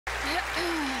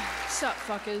Sup,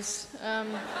 fuckers.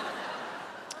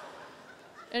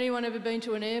 Anyone ever been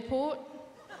to an airport?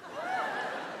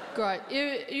 Great.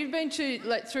 You've been to,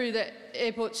 like, through that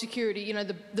airport security, you know,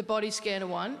 the body scanner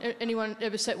one. Anyone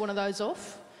ever set one of those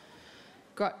off?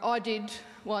 Great. I did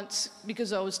once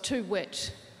because I was too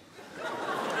wet.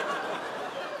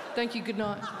 Thank you, good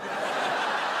night.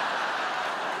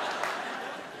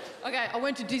 Okay, I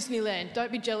went to Disneyland.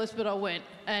 Don't be jealous, but I went.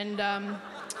 And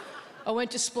I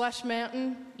went to Splash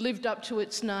Mountain, lived up to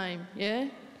its name, yeah?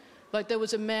 Like, there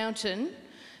was a mountain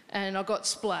and I got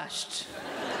splashed.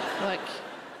 Like,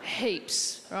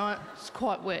 heaps, right? It's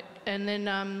quite wet. And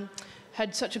then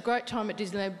had such a great time at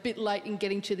Disneyland, a bit late in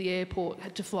getting to the airport,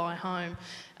 had to fly home.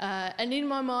 And in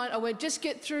my mind, I went, just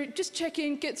check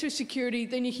in, get through security,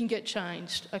 then you can get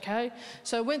changed, okay?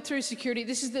 So I went through security.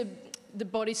 This is the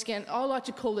body scan. I like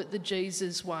to call it the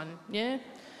Jesus one, yeah?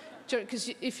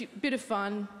 Because bit of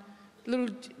fun,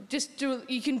 just do it,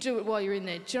 you can do it while you're in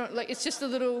there. Do you know, like, it's just a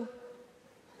little,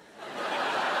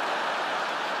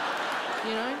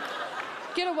 you know?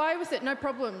 Get away with it, no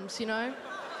problems, you know?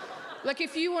 Like,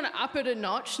 if you want to up it a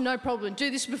notch, no problem. Do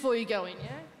this before you go in,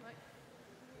 yeah?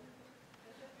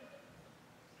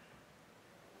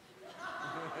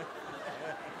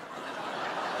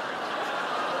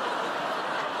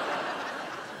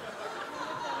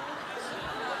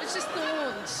 It's just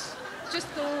thorns. Just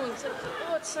thorns.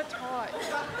 Oh, it's so tight.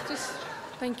 Just,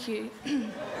 thank you.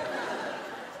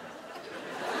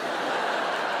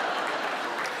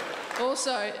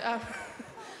 Also,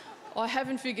 I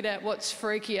haven't figured out what's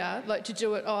freakier, like to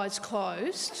do it eyes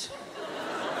closed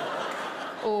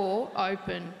or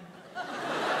open.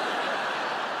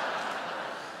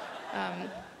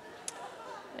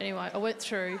 Anyway, I went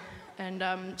through and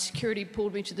security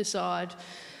pulled me to the side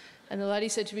and the lady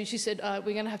said to me, she said,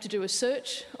 we're going to have to do a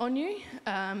search on you.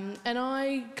 And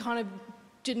I kind of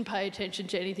didn't pay attention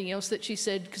to anything else that she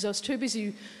said because I was too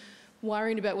busy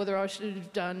worrying about whether I should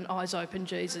have done eyes open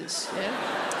Jesus,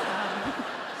 yeah?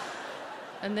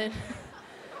 And then,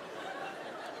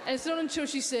 and it's not until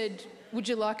she said, would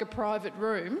you like a private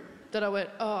room, that I went,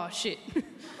 oh, shit.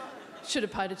 Should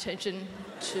have paid attention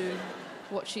to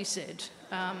what she said.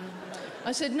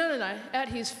 I said, no, out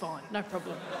here's fine, no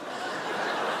problem.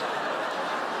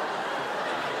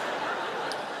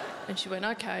 And she went,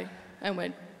 okay, and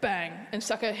went bang, and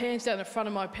stuck her hands down the front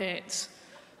of my pants.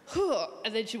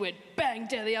 And then she went bang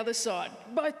down the other side,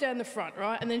 both down the front,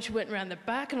 right? And then she went around the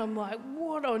back and I'm like,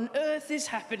 what on earth is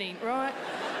happening, right?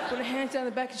 Put her hands down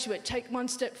the back and she went, take one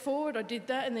step forward. I did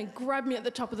that and then grabbed me at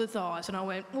the top of the thighs and I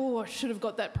went, oh, I should have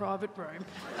got that private room.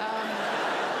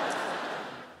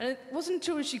 And it wasn't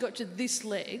until she got to this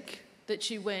leg that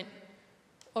she went,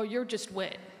 oh, you're just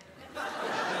wet.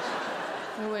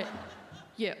 And I went,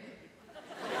 yeah.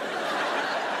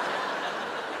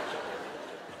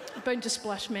 I've been to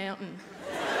Splash Mountain.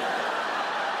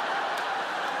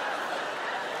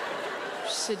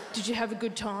 She said, did you have a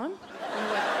good time? And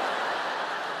I went,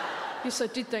 yes, I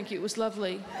did, thank you, it was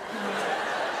lovely.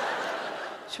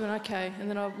 She went, okay, and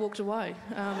then I walked away.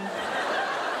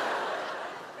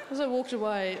 As I walked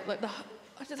away, like the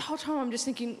whole time I'm just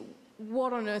thinking,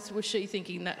 what on earth was she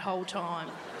thinking that whole time?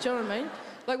 Do you know what I mean?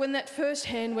 Like when that first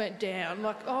hand went down,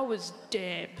 like I was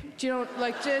damp. Do you know,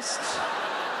 like just...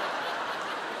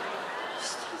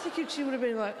 I think she would have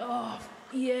been like, oh,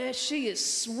 yeah, she is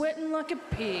sweating like a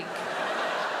pig.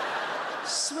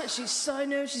 She's so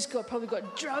nervous, she's probably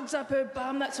got drugs up her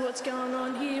bum, that's what's going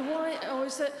on here. Why? Oh,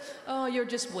 is that? Oh, you're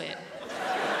just wet.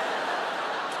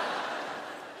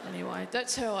 Anyway,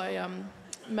 that's how I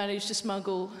managed to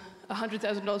smuggle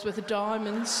 $100,000 worth of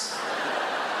diamonds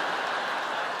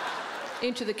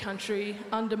into the country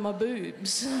under my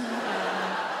boobs.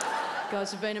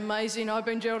 Guys have been amazing. I've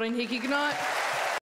been Geraldine Hickey. Good night.